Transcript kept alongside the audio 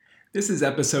This is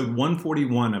episode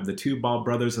 141 of the Two Bald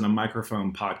Brothers and a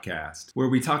Microphone podcast, where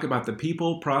we talk about the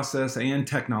people, process, and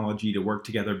technology to work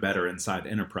together better inside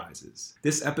enterprises.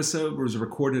 This episode was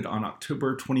recorded on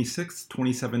October 26,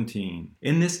 2017.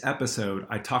 In this episode,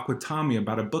 I talk with Tommy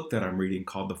about a book that I'm reading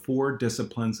called The Four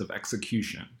Disciplines of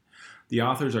Execution. The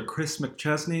authors are Chris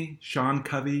McChesney, Sean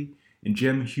Covey, and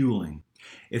Jim Hewling.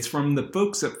 It's from the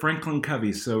folks at Franklin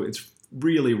Covey, so it's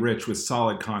really rich with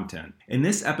solid content. In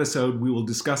this episode, we will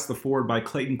discuss the foreword by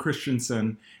Clayton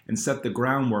Christensen and set the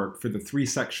groundwork for the three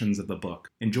sections of the book.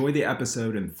 Enjoy the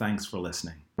episode and thanks for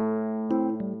listening.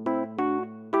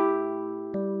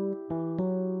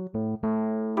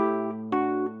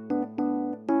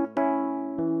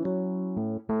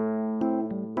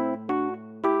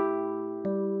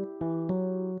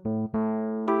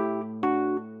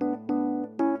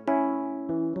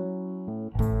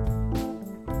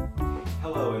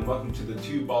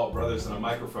 And a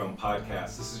Microphone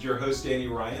podcast. This is your host, Danny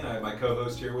Ryan. I have my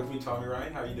co-host here with me, Tommy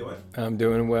Ryan. How are you doing? I'm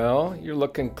doing well. You're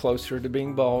looking closer to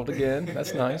being bald again.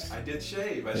 That's nice. I did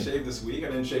shave. I shaved this week. I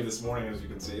didn't shave this morning, as you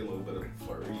can see. A little bit of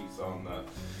flurries on the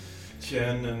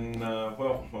chin, and I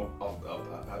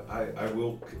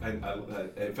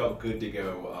it felt good to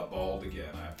go bald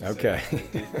again. I have to okay. Say.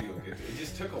 It did feel good. It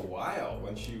just took a while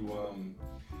once you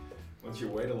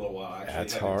wait a little while. Actually,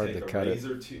 that's hard to cut it.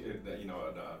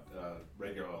 A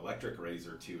regular electric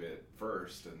razor to it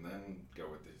first, and then go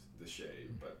with the shave.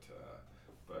 But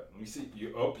let me see.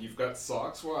 You've got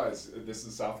socks. Wise. This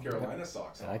is South Carolina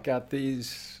socks. I got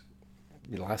these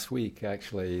last week.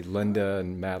 Actually, Linda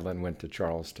and Madeline went to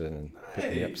Charleston and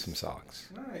picked me up some socks.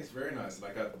 Nice, very nice. And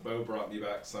I got Bo brought me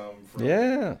back some. From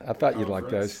I thought you'd like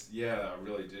those. Yeah, I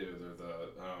really do. They're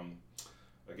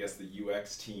I guess the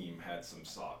UX team had some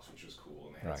socks, which was cool,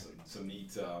 and they had some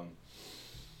neat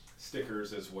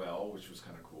stickers as well, which was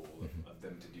kind of cool of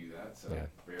them to do that. So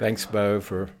thanks, nice. Bo,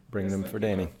 for bringing them for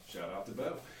Danny. Shout out to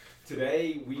Bo.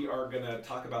 Today we are going to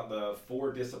talk about the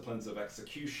four disciplines of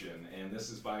execution, and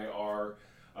this is by our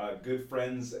good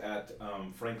friends at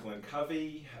Franklin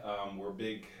Covey. We're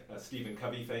big Stephen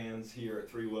Covey fans here at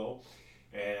Three Will,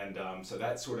 and so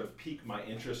that sort of piqued my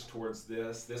interest towards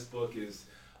this. This book is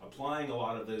applying a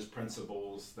lot of those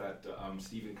principles that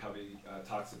Stephen Covey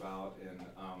talks about in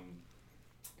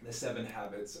the 7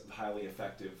 Habits of Highly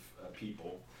Effective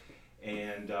People,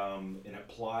 and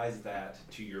applies that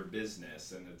to your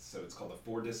business. And it's called the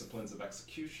Four Disciplines of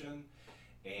Execution,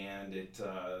 and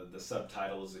the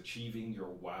subtitle is Achieving Your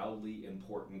Wildly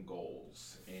Important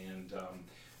Goals. And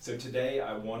so today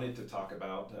I wanted to talk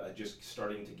about just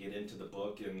starting to get into the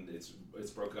book, and it's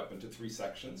broken up into 3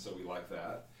 sections, so we like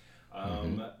that. I'll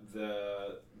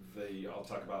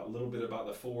talk about a little bit about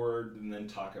the foreword, and then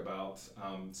talk about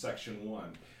section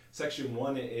 1. Section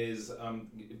 1 is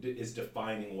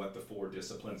defining what the 4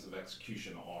 disciplines of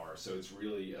execution are. So it's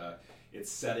really it's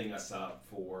setting us up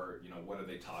for what are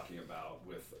they talking about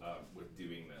with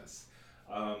doing this.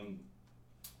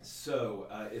 So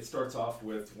it starts off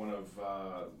with one of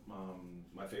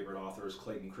my favorite authors,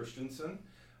 Clayton Christensen.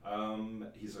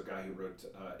 He's a guy who wrote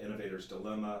Innovator's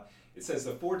Dilemma. It says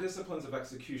the 4 disciplines of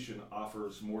execution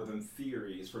offers more than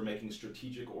theories for making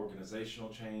strategic organizational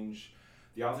change.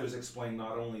 The authors explain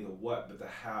not only the what, but the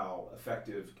how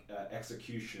effective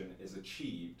execution is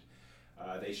achieved.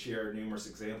 They share numerous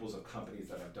examples of companies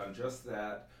that have done just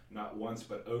that, not once,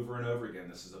 but over and over again.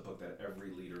 This is a book that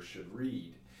every leader should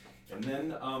read. And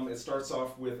then it starts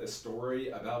off with a story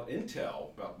about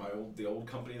Intel, about the old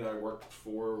company that I worked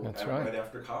for right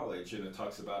after college. And it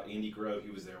talks about Andy Grove.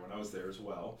 He was there when I was there as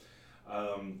well.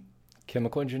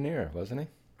 Chemical engineer, wasn't he?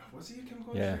 Was he a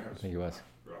chemical engineer? Yeah, I think he was.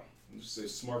 I'm just a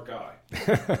smart guy.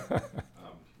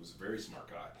 Was a very smart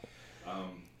guy.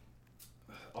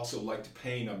 Also liked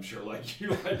paint, I'm sure, like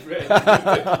you. I'd read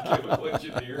chemical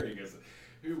engineering.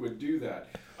 Who would do that?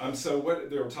 So what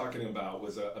they were talking about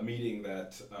was a meeting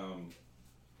that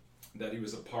he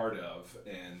was a part of,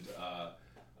 and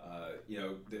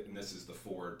and this is the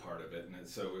forward part of it. And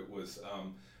so it was a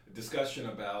discussion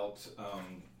about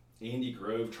Andy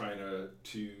Grove trying to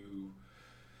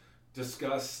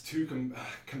discuss 2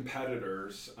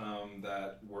 competitors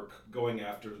that were going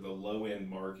after the low-end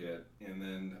market, and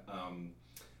then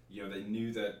they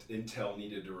knew that Intel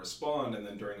needed to respond, and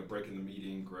then during a break in the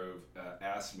meeting, Grove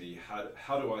asked me,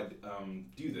 how do I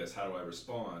do this? How do I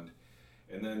respond?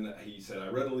 And then he said, I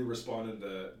readily responded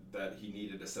that he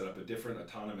needed to set up a different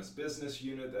autonomous business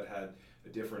unit that had a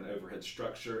different overhead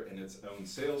structure and its own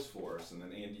sales force. And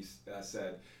then Andy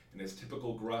said, in his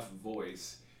typical gruff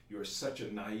voice, "You are such a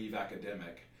naive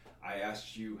academic. I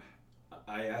asked you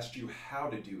how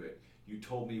to do it. You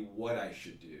told me what I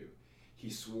should do." He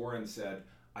swore and said,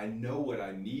 I know what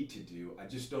I need to do, I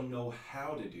just don't know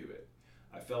how to do it.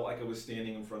 I felt like I was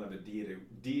standing in front of a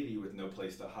deity with no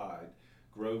place to hide.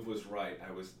 Grove was right.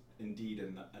 I was indeed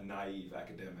a naive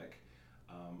academic.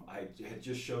 I had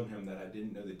just shown him that I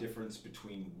didn't know the difference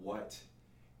between what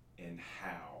and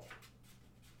how.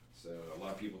 So a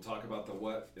lot of people talk about the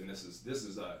what, and this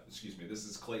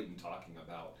is Clayton talking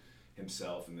about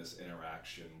himself and this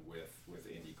interaction with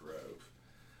Andy Grove.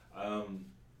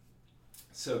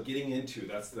 So getting into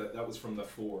that was from the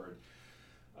Ford.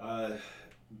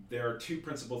 There are two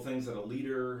principal things that a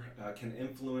leader can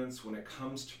influence when it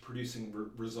comes to producing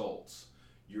results: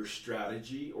 your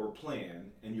strategy or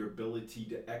plan and your ability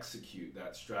to execute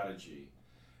that strategy.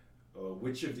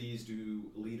 Which of these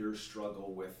do leaders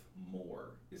struggle with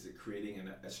more? Is it creating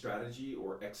a strategy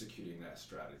or executing that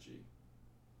strategy?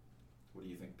 What do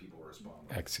you think people respond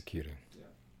with? Executing.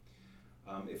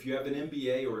 Yeah. If you have an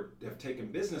MBA or have taken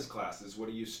business classes, what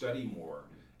do you study more?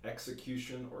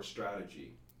 Execution or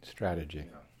strategy? Strategy.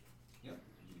 Yeah.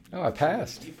 Oh, I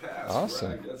passed. You passed.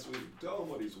 Awesome. Right. That's what. Tell him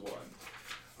what he's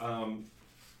won.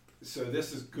 So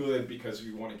this is good because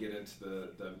we want to get into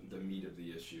the meat of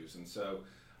the issues, and so.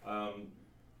 And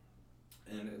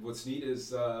what's neat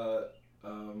is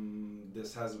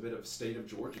this has a bit of state of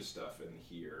Georgia stuff in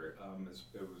here.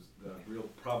 It was the real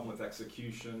problem with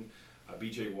execution.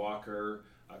 B.J. Walker,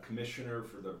 commissioner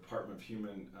for the Department of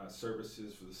Human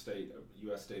Services for the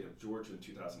U.S. state of Georgia in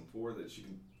 2004, that you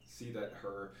can see that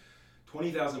her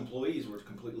 20,000 employees were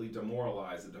completely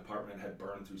demoralized. The department had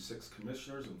burned through 6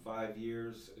 commissioners in 5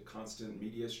 years, constant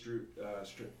media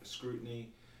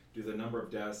scrutiny due to the number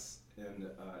of deaths and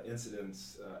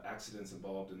accidents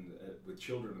involved with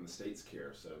children in the state's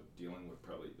care, so dealing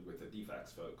with the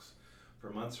DFACS folks. For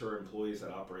months, her employees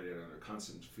had operated under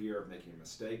constant fear of making a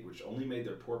mistake, which only made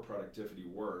their poor productivity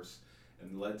worse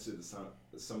and led to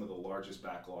some of the largest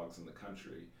backlogs in the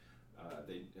country.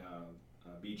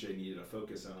 BJ needed to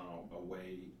focus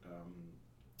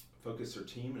focus her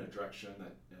team in a direction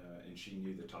and she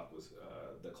knew the clock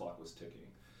was ticking.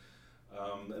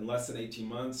 In less than 18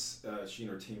 months, she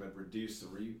and her team had reduced the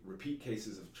repeat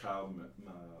cases of child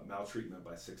maltreatment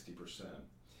by 60%.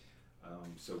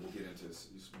 So we'll get into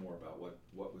more about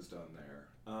what was done there.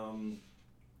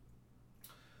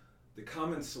 The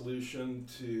common solution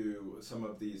to some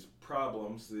of these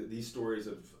problems, these stories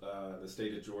of the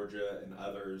state of Georgia and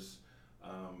others,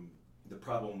 the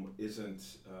problem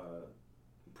isn't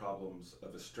problems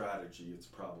of a strategy, it's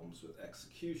problems with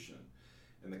execution.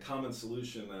 And the common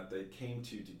solution that they came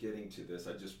to getting to this,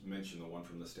 I just mentioned the one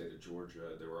from the state of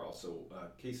Georgia, there were also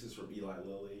cases from Eli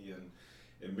Lilly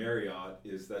and Marriott,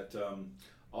 is that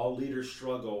all leaders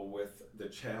struggle with the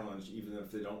challenge even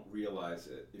if they don't realize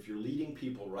it. If you're leading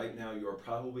people right now, you are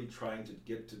probably trying to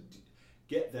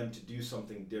get them to do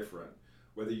something different.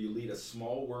 Whether you lead a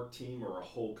small work team or a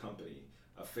whole company,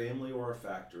 a family or a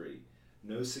factory,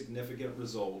 no significant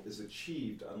result is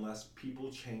achieved unless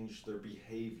people change their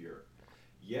behavior.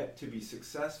 Yet to be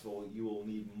successful, you will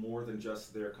need more than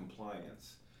just their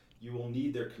compliance. You will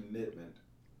need their commitment.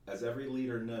 As every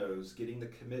leader knows, getting the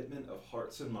commitment of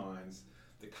hearts and minds,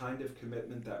 the kind of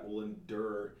commitment that will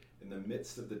endure in the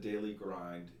midst of the daily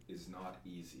grind, is not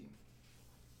easy.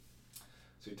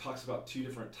 So he talks about 2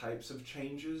 different types of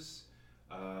changes,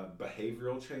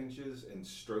 behavioral changes and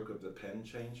stroke of the pen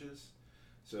changes.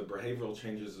 So behavioral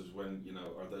changes is when,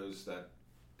 are those that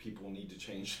people need to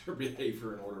change their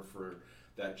behavior in order for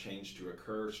that change to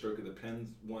occur. Stroke of the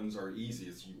pen ones are easy.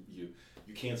 It's you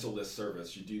cancel this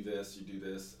service, you do this.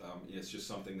 It's just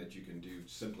something that you can do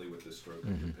simply with the stroke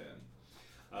of your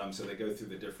pen. So they go through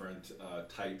the different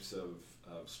types of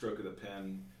stroke of the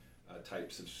pen,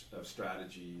 types of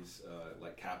strategies,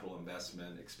 like capital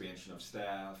investment, expansion of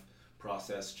staff,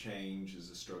 process change is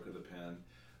a stroke of the pen,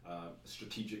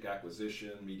 strategic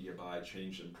acquisition, media buy,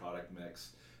 change in product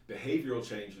mix. Behavioral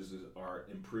changes are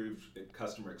improved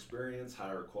customer experience,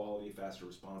 higher quality, faster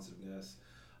responsiveness,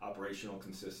 operational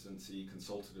consistency,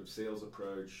 consultative sales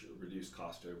approach, reduced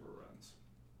cost overruns.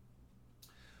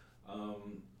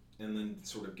 And then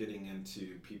sort of getting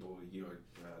into people,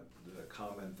 the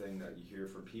common thing that you hear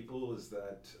from people is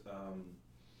that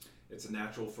it's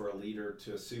natural for a leader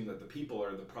to assume that the people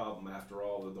are the problem. After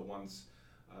all,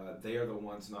 they are the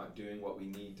ones not doing what we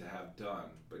need to have done.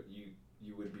 But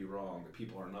you would be wrong. The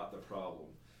people are not the problem.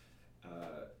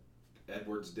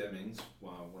 Edwards Demings,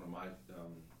 one of my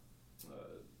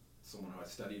someone who I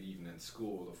studied even in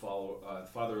school, the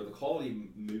father of the quality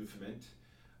movement,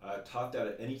 taught that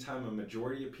at any time a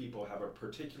majority of people have a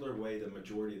particular way the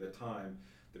majority of the time,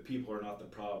 the people are not the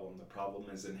problem. The problem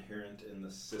is inherent in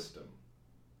the system.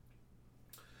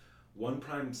 One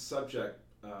prime subject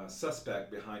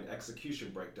suspect behind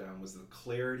execution breakdown was the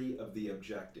clarity of the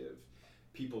objective.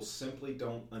 People simply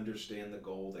don't understand the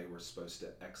goal they were supposed to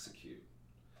execute.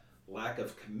 Lack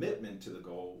of commitment to the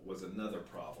goal was another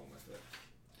problem with it.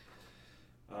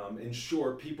 In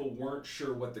short, people weren't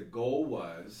sure what the goal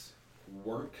was,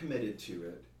 weren't committed to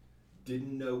it,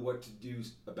 didn't know what to do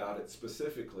about it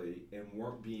specifically, and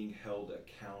weren't being held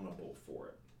accountable for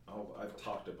it. I've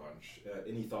talked a bunch.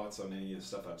 Any thoughts on any of the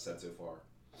stuff I've said so far?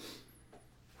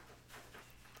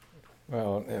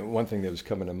 Well, and one thing that was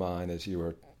coming to mind as you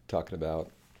were talking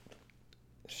about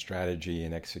strategy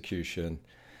and execution,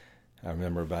 I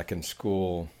remember back in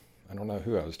school, I don't know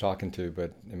who I was talking to,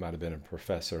 but it might have been a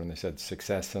professor, and they said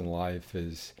success in life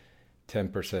is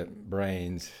 10%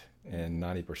 brains and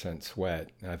 90% sweat.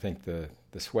 And I think the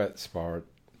sweat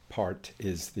part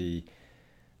is the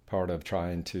part of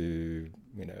trying to,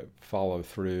 follow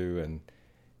through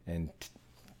and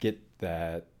get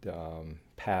that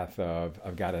path of,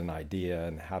 I've got an idea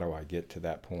and how do I get to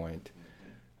that point?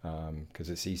 Because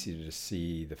it's easy to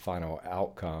see the final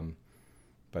outcome,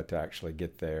 but to actually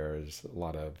get there is a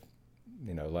lot of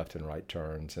left and right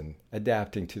turns, and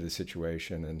adapting to the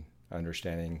situation and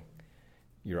understanding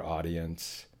your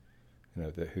audience,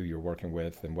 who you're working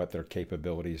with and what their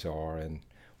capabilities are and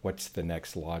what's the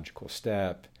next logical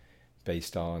step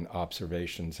based on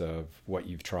observations of what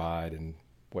you've tried and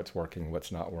what's working,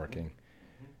 what's not working.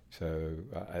 So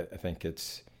I think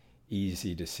it's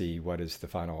easy to see what is the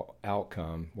final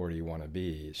outcome, where do you want to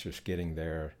be. It's just getting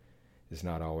there is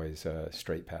not always a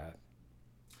straight path.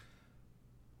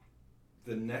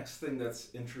 The next thing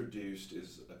that's introduced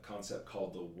is a concept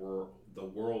called the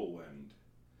whirlwind.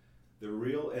 The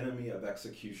real enemy of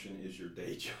execution is your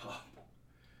day job.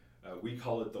 We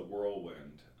call it the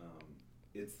whirlwind.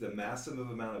 It's the massive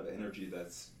amount of energy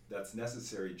that's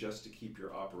necessary just to keep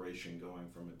your operation going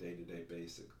from a day-to-day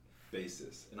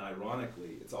basis. And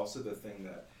ironically, it's also the thing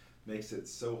that makes it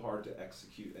so hard to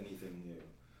execute anything new.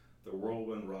 The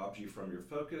whirlwind robs you from your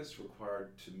focus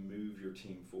required to move your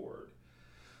team forward.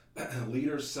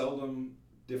 Leaders seldom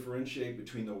differentiate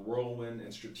between the whirlwind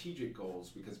and strategic goals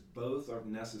because both are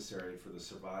necessary for the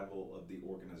survival of the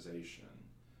organization.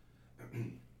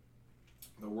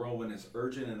 The whirlwind is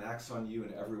urgent and acts on you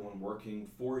and everyone working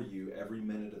for you every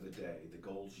minute of the day. The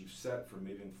goals you've set for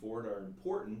moving forward are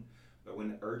important, but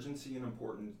when urgency and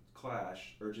importance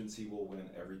clash, urgency will win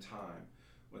every time.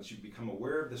 Once you become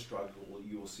aware of the struggle,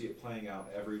 you will see it playing out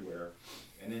everywhere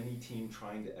in any team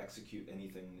trying to execute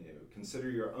anything new. Consider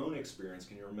your own experience.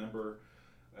 Can you remember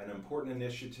an important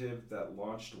initiative that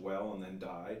launched well and then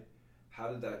died? How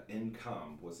did that end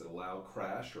come? Was it a loud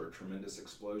crash or a tremendous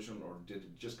explosion, or did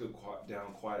it just go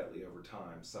down quietly over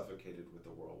time, suffocated with the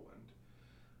whirlwind?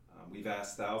 We've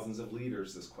asked thousands of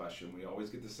leaders this question. We always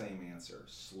get the same answer: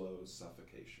 slow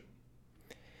suffocation.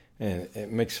 And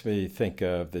it makes me think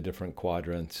of the different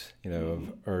quadrants,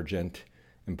 of urgent,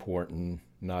 important,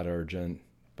 not urgent,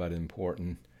 but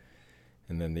important,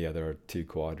 and then the other two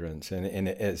quadrants. And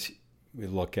as we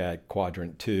look at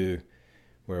quadrant 2,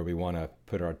 where we want to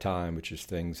put our time, which is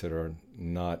things that are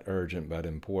not urgent but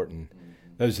important,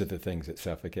 those are the things that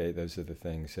suffocate. Those are the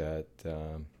things that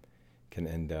can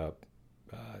end up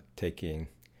taking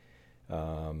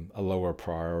a lower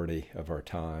priority of our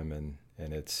time, and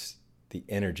it's the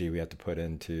energy we have to put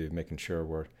into making sure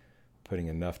we're putting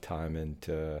enough time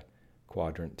into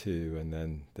quadrant 2, and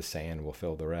then the sand will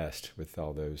fill the rest with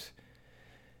all those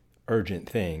urgent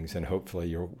things, and hopefully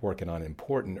you're working on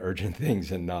important urgent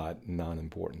things and not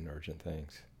non-important urgent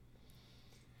things.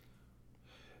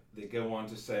 They go on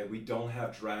to say, we don't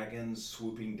have dragons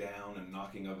swooping down and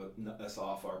knocking us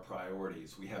off our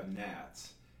priorities. We have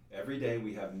gnats. Every day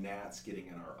we have gnats getting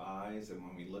in our eyes, and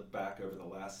when we look back over the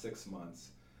last 6 months,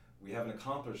 we haven't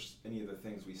accomplished any of the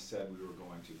things we said we were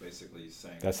going to, basically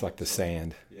saying. That's like the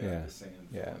sand. Yeah, the sand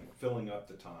filling up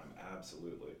the time,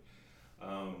 absolutely.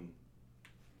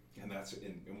 And that's,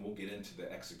 and we'll get into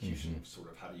the execution of sort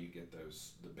of how do you get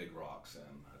the big rocks in,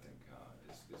 I think,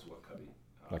 is what Covey.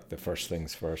 Like the first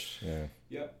things first, yeah.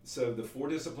 Yeah, so the 4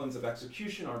 disciplines of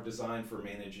execution aren't designed for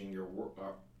managing your whirlwind.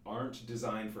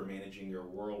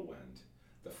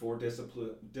 The 4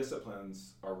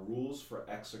 disciplines are rules for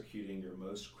executing your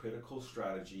most critical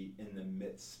strategy in the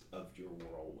midst of your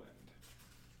whirlwind.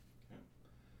 Okay.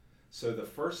 So the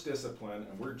first discipline,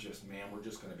 and we're just going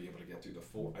to be able to get through the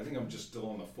 4. I think I'm just still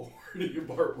on the 4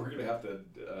 part. We're going to have to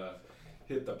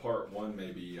hit the part 1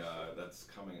 maybe that's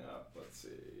coming up. Let's see.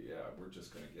 Yeah, we're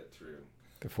just going to get through.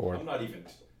 The 4. I'm not even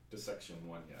to section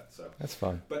 1 yet. So That's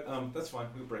fun. but that's fine.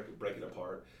 We'll break it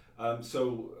apart.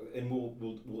 And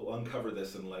we'll uncover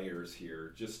this in layers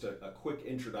here. Just a quick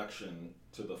introduction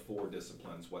to the 4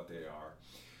 disciplines, what they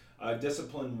are.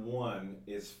 Discipline 1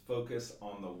 is focus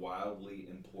on the wildly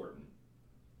important.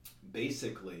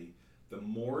 Basically, the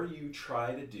more you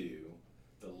try to do,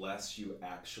 the less you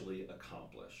actually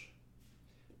accomplish.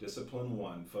 Discipline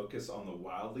 1, focus on the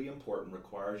wildly important,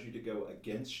 requires you to go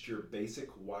against your basic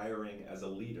wiring as a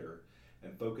leader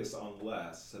and focus on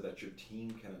less so that your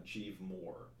team can achieve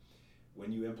more.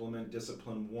 When you implement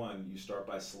Discipline 1, you start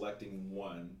by selecting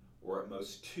 1 or at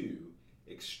most 2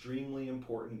 extremely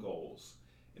important goals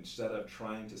instead of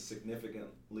trying to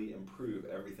significantly improve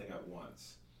everything at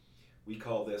once. We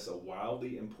call this a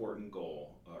wildly important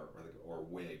goal, or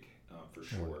WIG for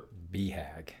short.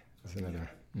 BHAG is another.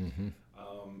 Mm-hmm.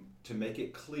 To make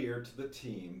it clear to the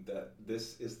team that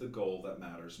this is the goal that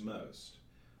matters most.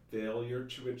 Failure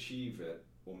to achieve it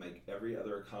will make every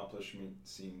other accomplishment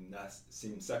seem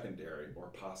secondary or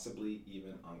possibly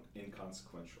even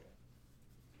inconsequential.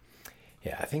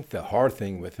 Yeah, I think the hard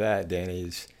thing with that, Danny,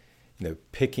 is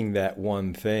picking that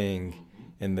one thing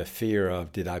and the fear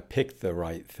of, did I pick the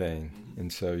right thing?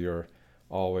 And so you're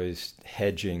always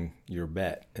hedging your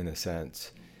bet in a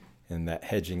sense, and that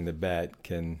hedging the bet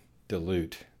can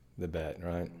dilute the bet,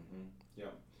 right?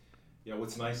 Yeah.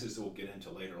 What's nice is we'll get into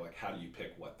later, like how do you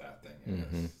pick what that thing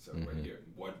is? So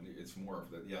it's more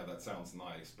of the that sounds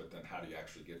nice, but then how do you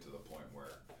actually get to the point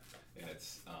where, and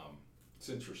it's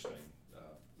interesting.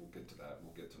 We'll get to that.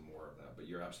 We'll get to more of that. But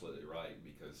you're absolutely right,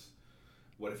 because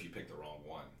what if you pick the wrong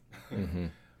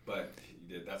one? But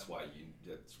that's why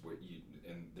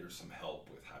and there's some help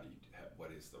with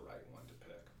what is the right one to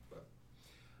pick. But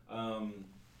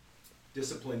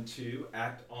Discipline 2,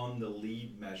 act on the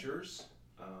lead measures.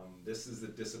 This is the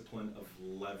discipline of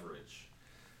leverage.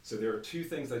 So there are 2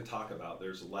 things I talk about.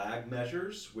 There's lag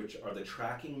measures, which are the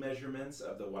tracking measurements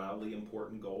of the wildly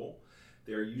important goal.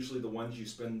 They're usually the ones you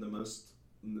spend most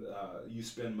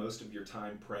of your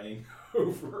time praying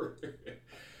over.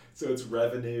 So it's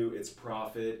revenue, it's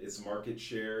profit, it's market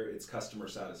share, it's customer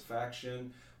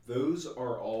satisfaction. Those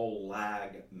are all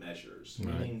lag measures,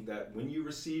 meaning that when you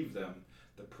receive them,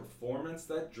 the performance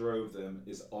that drove them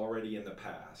is already in the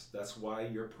past. That's why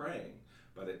you're praying.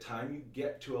 By the time you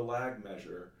get to a lag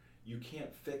measure, you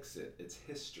can't fix it. It's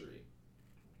history.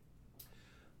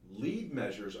 Lead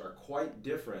measures are quite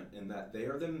different in that they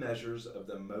are the measures of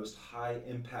the most high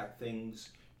impact things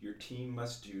your team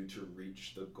must do to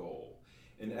reach the goal.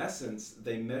 In essence,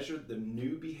 they measure the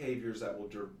new behaviors that will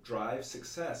drive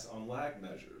success on lag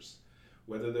measures.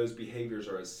 Whether those behaviors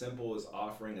are as simple as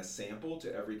offering a sample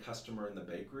to every customer in the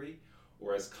bakery,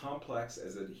 or as complex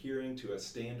as adhering to a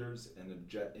standards and a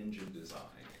jet engine design.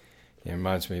 It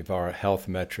reminds me of our health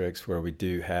metrics, where we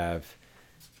do have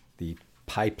the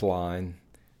pipeline,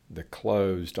 the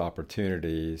closed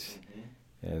opportunities,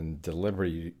 and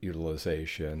delivery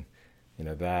utilization.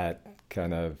 That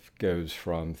kind of goes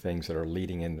from things that are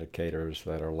leading indicators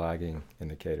that are lagging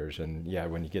indicators. And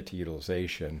when you get to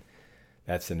utilization,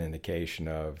 that's an indication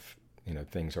of,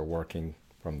 things are working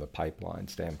from the pipeline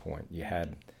standpoint. You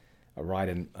had a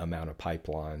right amount of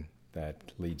pipeline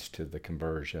that leads to the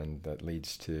conversion, that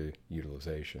leads to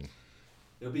utilization.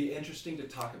 It'll be interesting to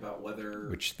talk about whether...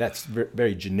 Which that's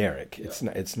very generic. Yeah.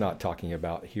 It's not talking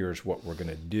about here's what we're going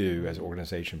to do as an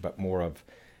organization, but more of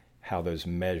how those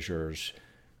measures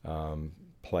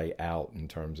play out in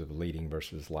terms of leading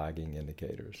versus lagging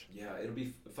indicators. Yeah, it'll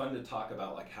be fun to talk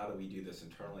about, like, how do we do this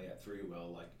internally at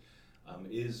ThreeWill? Like,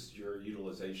 is your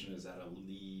utilization, is that a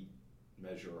lead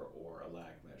measure or a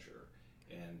lag measure?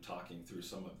 And talking through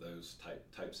some of those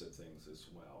types of things as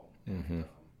well. Mm-hmm.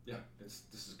 This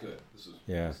is good. This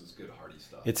is good, hearty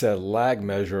stuff. It's a lag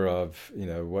measure of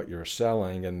what you're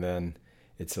selling, and then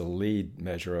it's a lead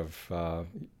measure of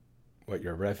what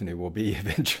your revenue will be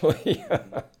eventually.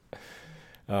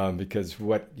 Because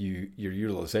what your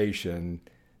utilization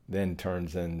then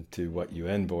turns into what you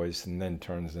invoice, and then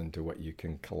turns into what you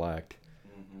can collect.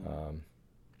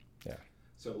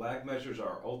 So lag measures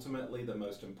are ultimately the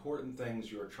most important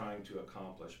things you are trying to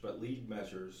accomplish, but lead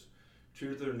measures,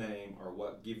 true to their name, are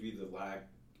what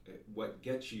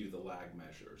gets you the lag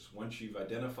measures. Once you've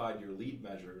identified your lead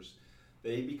measures,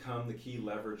 they become the key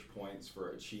leverage points for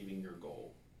achieving your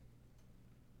goal.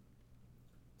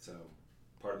 So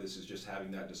part of this is just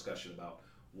having that discussion about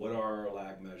what are our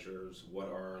lag measures, what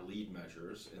are our lead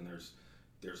measures, and there's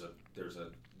there's a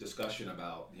discussion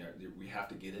about, we have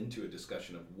to get into a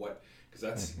discussion of what, because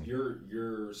that's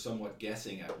you're somewhat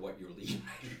guessing at what your lead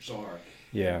measures are.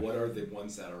 Yeah. And what are the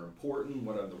ones that are important?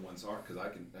 What are the ones aren't? Because I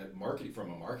can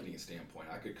from a marketing standpoint,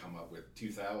 I could come up with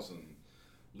 2,000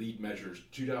 lead measures,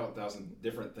 2,000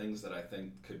 different things that I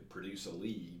think could produce a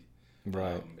lead,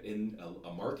 right, in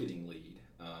a marketing lead.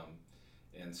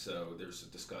 And so there's a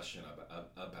discussion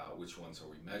about which ones are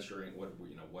we measuring?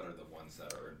 What are the ones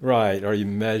that are important? Right? Are you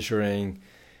measuring,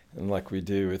 and like we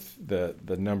do with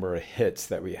the number of hits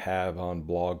that we have on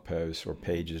blog posts or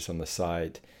pages on the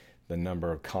site, the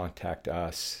number of contact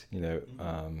us,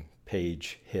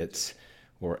 page hits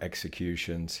or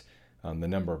executions, the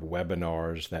number of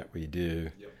webinars that we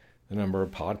do, Yep. the number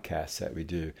of podcasts that we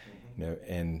do,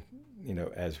 and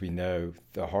as we know,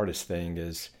 the hardest thing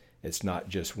is it's not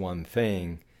just one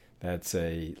thing that's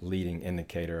a leading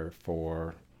indicator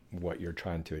for what you're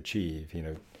trying to achieve.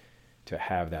 To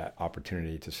have that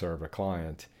opportunity to serve a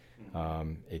client,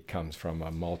 it comes from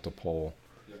a multiple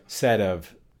set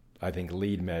of, I think,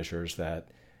 lead measures that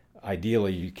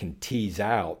ideally you can tease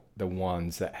out the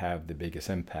ones that have the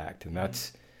biggest impact, and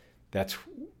that's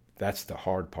the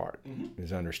hard part,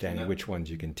 is understanding which ones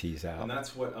you can tease out. And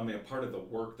that's what part of the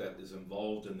work that is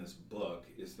involved in this book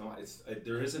is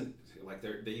there isn't like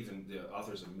the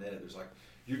authors admit it. There's like,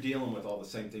 you're dealing with all the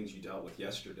same things you dealt with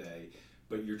yesterday,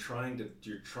 but you're trying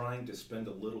to spend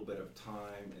a little bit of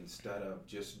time, instead of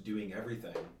just doing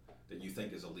everything that you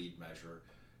think is a lead measure,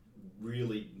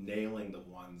 really nailing the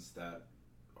ones that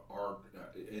are,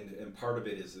 and part of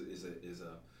it is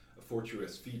a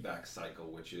fortuitous feedback cycle,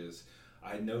 which is,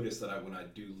 I notice that when I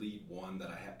do lead one, that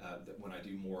when I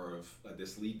do more of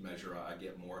this lead measure, I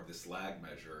get more of this lag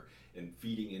measure, and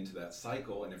feeding into that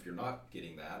cycle. And if you're not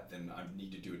getting that, then I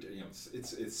need to do it.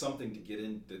 It's something to get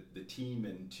in the team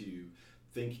into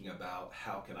thinking about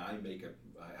how can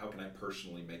I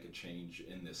personally make a change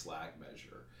in this lag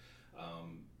measure.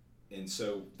 And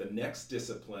so the next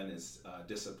discipline is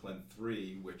discipline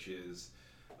 3, which is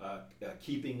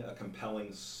keeping a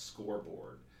compelling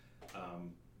scoreboard.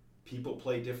 People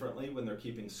play differently when they're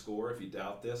keeping score. If you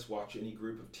doubt this, watch any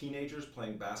group of teenagers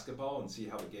playing basketball and see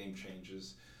how the game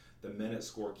changes the minute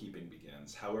scorekeeping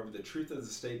begins. However, the truth of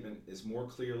the statement is more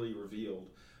clearly revealed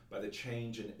by the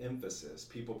change in emphasis.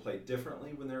 People play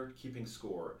differently when they're keeping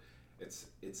score. It's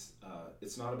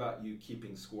not about you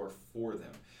keeping score for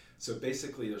them. So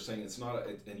basically, they're saying it's not,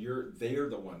 they're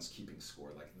the ones keeping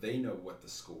score. Like, they know what the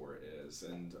score is,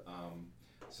 and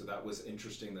so that was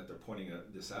interesting that they're pointing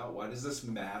this out. Why does this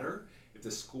matter? If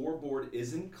the scoreboard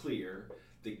isn't clear,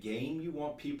 the game you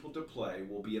want people to play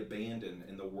will be abandoned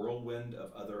in the whirlwind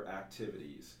of other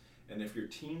activities. And if your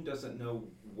team doesn't know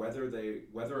whether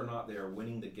or not they are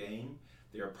winning the game,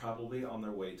 they are probably on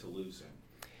their way to losing.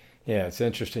 Yeah, it's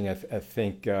interesting. I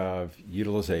think of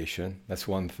utilization. That's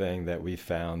one thing that we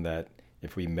found, that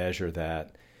if we measure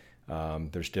that,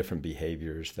 there's different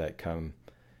behaviors that come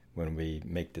when we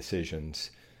make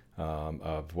decisions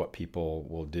of what people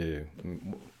will do,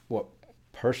 what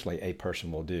personally a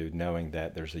person will do, knowing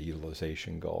that there's a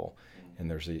utilization goal,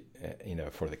 and there's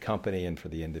for the company and for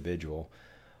the individual.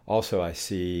 Also, I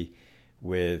see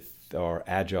with our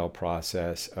agile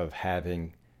process of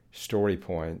having story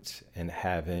points and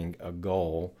having a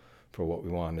goal for what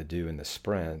we want to do in the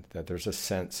sprint, that there's a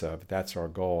sense of, that's our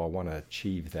goal, I want to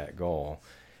achieve that goal.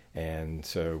 And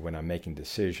so when I'm making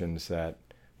decisions that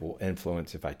will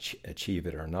influence if I achieve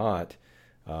it or not,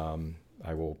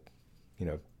 I will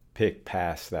pick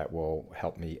paths that will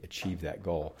help me achieve that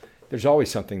goal. There's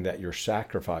always something that you're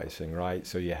sacrificing, right?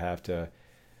 So you have to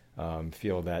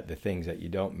feel that the things that you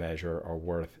don't measure are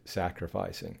worth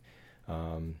sacrificing.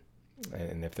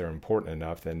 And if they're important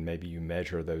enough, then maybe you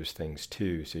measure those things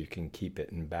too, so you can keep it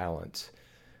in balance.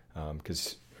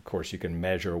 Because, of course, you can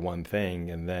measure one thing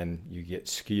and then you get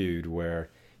skewed where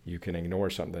you can ignore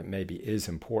something that maybe is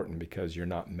important because you're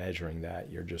not measuring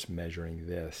that, you're just measuring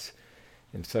this.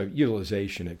 And so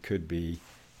utilization, it could be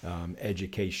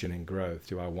education and growth.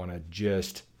 Do I want to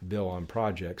just bill on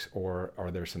projects, or are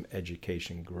there some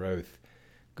education growth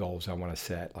goals I want to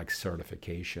set, like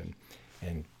certification,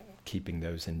 and keeping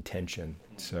those in tension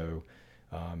so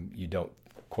you don't,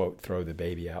 quote, throw the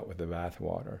baby out with the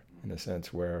bathwater, in a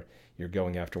sense where you're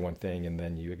going after one thing and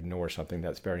then you ignore something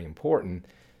that's very important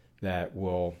that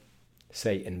will,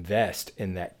 say, invest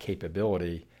in that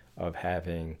capability of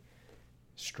having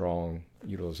strong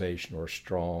utilization or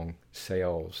strong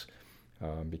sales,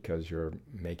 because you're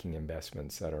making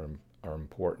investments that are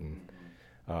important.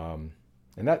 And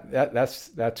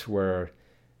that's where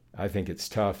I think it's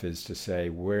tough, is to say,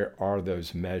 where are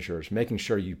those measures? Making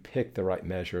sure you pick the right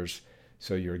measures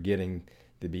so you're getting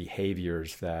the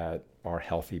behaviors that are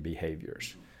healthy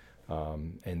behaviors.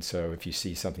 And so if you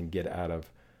see something get out of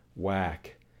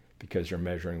whack because you're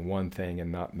measuring one thing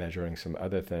and not measuring some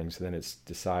other things, then it's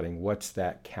deciding what's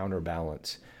that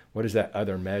counterbalance. What is that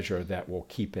other measure that will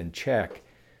keep in check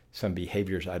some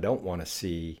behaviors I don't want to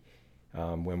see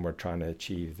when we're trying to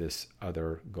achieve this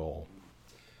other goal?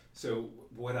 So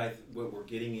what we're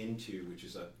getting into, which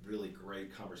is a really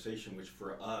great conversation, which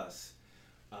for us,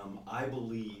 I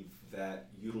believe that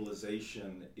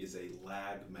utilization is a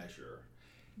lag measure,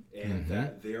 and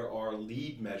that there are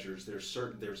lead measures.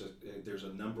 There's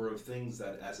a number of things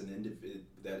that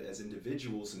as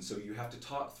individuals, and so you have to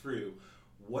talk through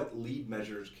what lead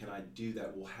measures can I do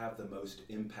that will have the most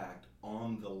impact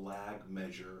on the lag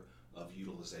measure of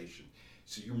utilization.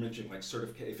 So you mentioned like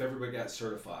if everybody got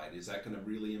certified, is that going to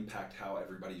really impact how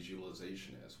everybody's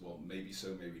utilization is? Well, maybe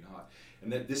so, maybe not.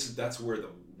 And that's where the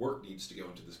work needs to go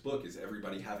into this book, is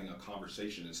everybody having a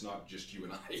conversation. It's not just you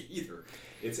and I either.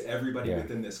 It's everybody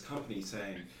within this company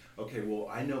saying, okay, well,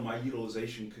 I know my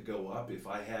utilization could go up if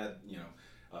I had,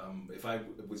 if I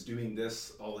was doing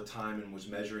this all the time and was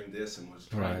measuring this and was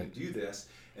trying to do this,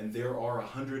 and there are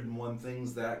 101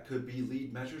 things that could be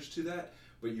lead measures to that,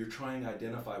 but you're trying to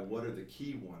identify what are the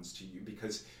key ones to you,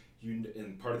 because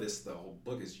and part of this, the whole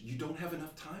book is you don't have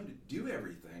enough time to do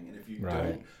everything, and if you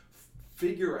don't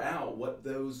figure out what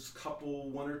those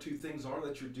one or two things are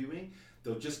that you're doing,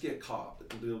 they'll just get caught.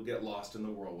 They'll get lost in the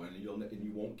whirlwind, and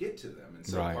you won't get to them. And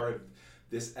so part of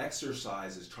this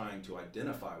exercise is trying to what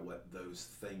those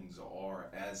things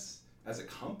are as a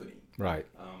company. Right.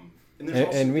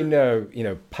 And we know,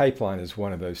 pipeline is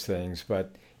one of those things,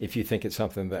 but if you think it's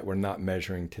something that we're not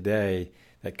measuring today,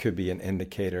 that could be an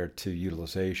indicator to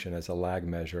utilization as a lag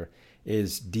measure,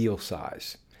 is deal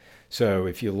size. So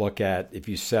if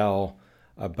you sell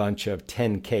a bunch of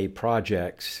 10K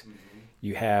projects,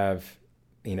 you have,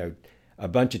 a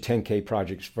bunch of 10K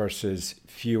projects versus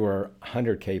fewer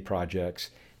 100K projects,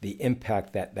 the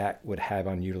impact that would have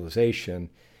on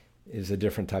utilization is a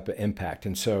different type of impact.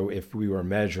 And so if we were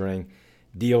measuring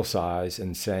deal size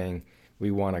and saying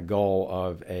we want a goal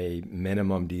of a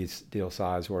minimum deal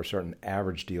size or a certain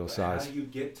average deal size. How do you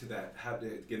get to that?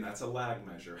 Again, that's a lag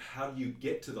measure. How do you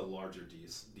get to the larger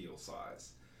deal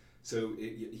size? So,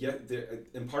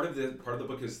 and part of the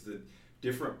book is the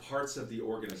different parts of the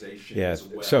organization as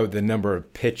well. So the number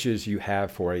of pitches you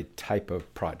have for a type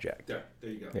of project. There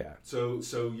you go. Yeah. So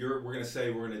we're going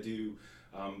to do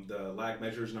the lag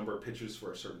measures, number of pitches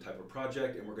for a certain type of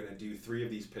project, and we're going to do 3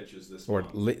 of these pitches this month.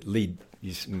 Or lead,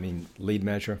 you mean lead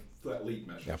measure? That lead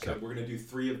measure. Okay. So we're going to do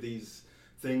 3 of these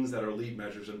things that are lead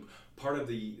measures, and part of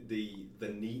the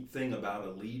neat thing about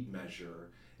a lead measure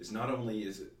is not only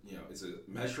is it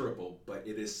measurable, but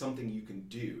it is something you can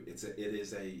do. It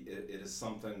is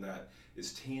something that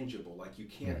is tangible. Like you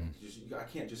can't I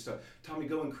can't just Tommy,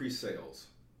 go increase sales.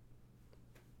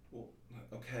 Well,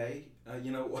 okay, how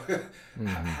do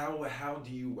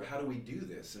we do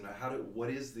this, and what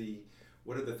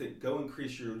are the things? Go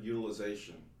increase your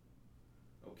utilization.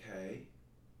 Okay,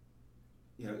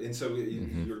 and so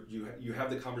you have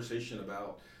the conversation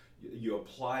about, you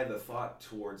apply the thought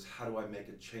towards how do I make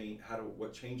a change?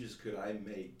 What changes could I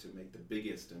make to make the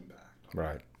biggest impact?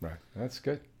 Right. That's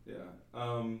good. Yeah.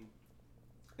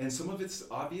 And some of it's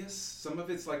obvious. Some of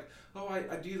it's like, oh,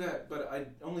 I do that, but I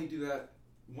only do that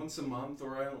once a month,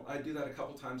 or I do that a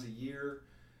couple times a year.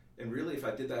 And really, if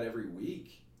I did that every week,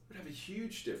 it would have a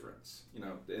huge difference.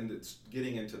 And it's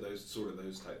getting into those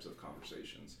types of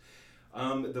conversations.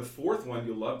 The 4th one,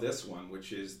 you'll love this one,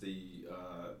 which is the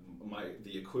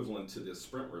equivalent to the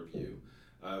sprint review,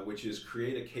 which is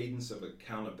create a cadence of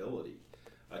accountability.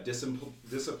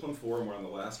 Discipline 4, and we're on the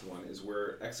last one, is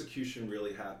where execution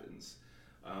really happens.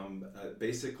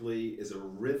 Basically is a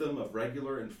rhythm of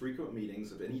regular and frequent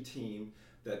meetings of any team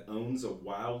that owns a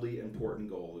wildly important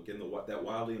goal. Again, that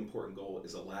wildly important goal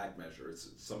is a lag measure. It's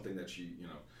something that we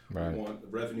want the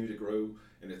revenue to grow,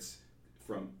 and it's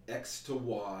from X to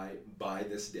Y by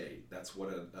this date. That's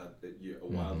what a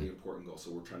wildly important goal.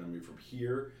 So we're trying to move from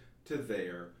here to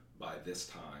there by this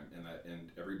time, and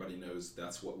everybody knows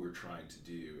that's what we're trying to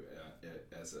do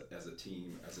as a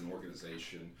team, as an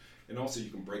organization. And also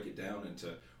you can break it down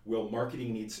into,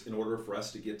 marketing needs, in order for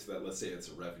us to get to that, let's say it's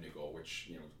a revenue goal, which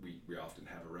we often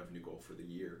have a revenue goal for the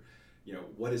year.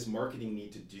 What does marketing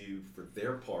need to do for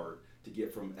their part to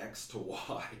get from X to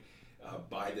Y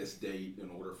by this date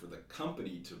in order for the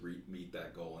company to meet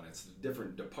that goal? And it's the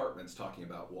different departments talking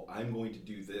about, well, I'm going to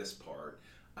do this part,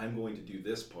 I'm going to do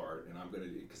this part, and I'm going to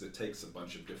do, because it takes a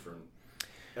bunch of different.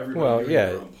 Everybody doing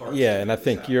their own parts. And I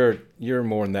think you're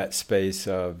more in that space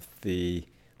of the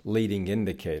leading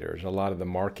indicators. A lot of the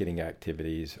marketing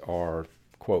activities are,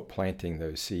 quote, planting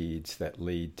those seeds that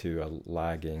lead to a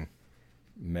lagging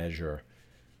measure.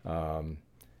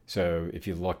 So if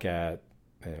you look at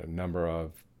a number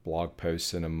of blog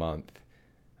posts in a month,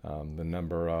 the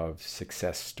number of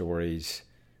success stories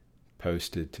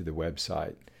posted to the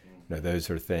website, those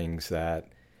are things that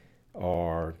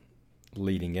are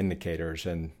leading indicators.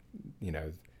 And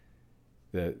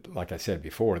like I said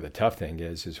before, the tough thing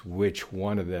is which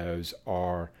one of those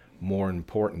are more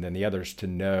important than the others to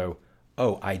know,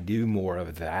 oh, I do more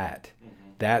of that.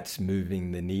 That's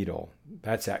moving the needle.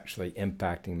 That's actually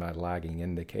impacting my lagging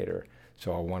indicator.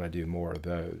 So I want to do more of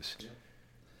those. Yeah.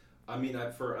 I mean,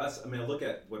 for us, I look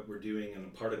at what we're doing,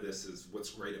 and part of this is what's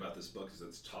great about this book is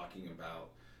it's talking about,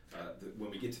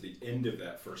 when we get to the end of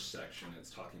that first section, it's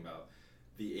talking about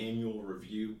the annual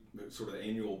review, sort of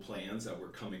annual plans that we're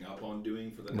coming up on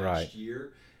doing for the next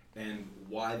year, and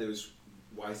why those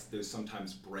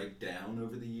sometimes break down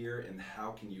over the year, and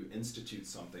how can you institute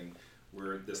something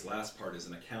where this last part is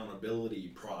an accountability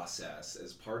process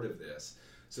as part of this,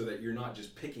 so that you're not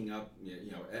just picking up,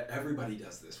 everybody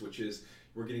does this, which is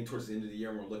we're getting towards the end of the year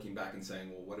and we're looking back and saying,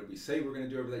 well, what did we say we're going to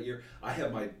do over that year? I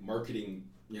have my marketing,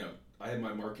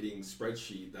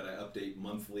 spreadsheet that I update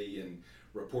monthly and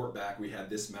report back. We had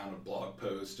this amount of blog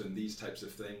posts and these types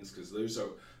of things, because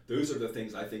those are the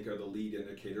things I think are the lead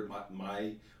indicator.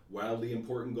 My wildly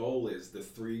important goal is the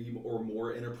 3 or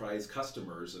more enterprise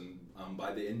customers, and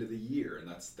by the end of the year, and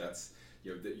that's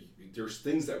there's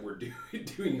things that we're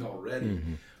doing already.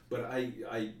 Mm-hmm. But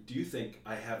I do think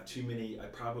I have too many. I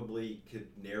probably could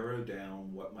narrow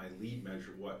down what my lead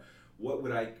measure. What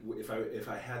would I, if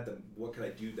I had them? What could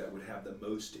I do that would have the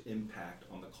most impact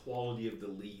on the quality of the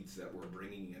leads that we're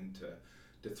bringing into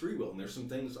 3Will? And there's some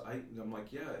things I'm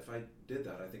like, yeah, if I did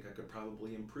that, I think I could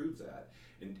probably improve that.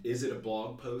 And is it a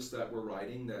blog post that we're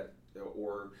writing that,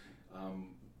 or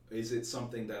is it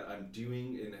something that I'm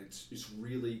doing and it's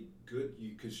really good?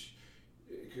 Because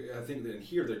I think that in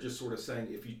here they're just sort of saying,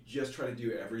 if you just try to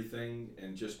do everything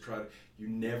and just you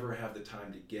never have the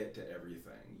time to get to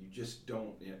everything. You just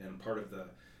don't. And part of the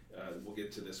we'll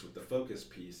get to this with the focus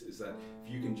piece, is that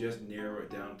if you can just narrow it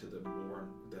down to the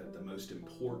most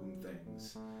important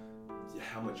things,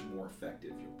 how much more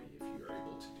effective you'll be if you're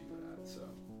able to do that. So,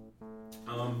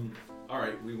 all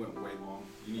right, we went way long.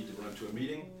 You need to run to a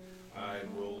meeting. I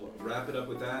will wrap it up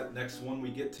with that. Next one we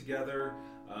get together,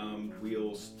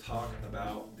 we'll talk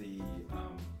about the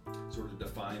sort of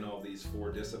define all these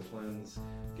 4 disciplines,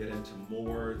 get into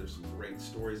more. There's some great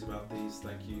stories about these.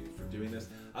 Thank you for doing this.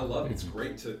 I love it. It's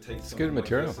great to take something like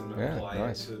this and apply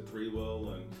it to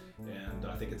 3Will, and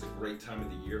I think it's a great time of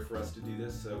the year for us to do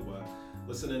this. So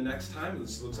listen in next time.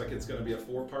 This looks like it's going to be a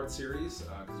 4-part series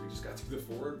because we just got through the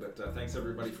 4. But thanks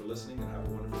everybody for listening, and have a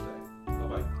wonderful day.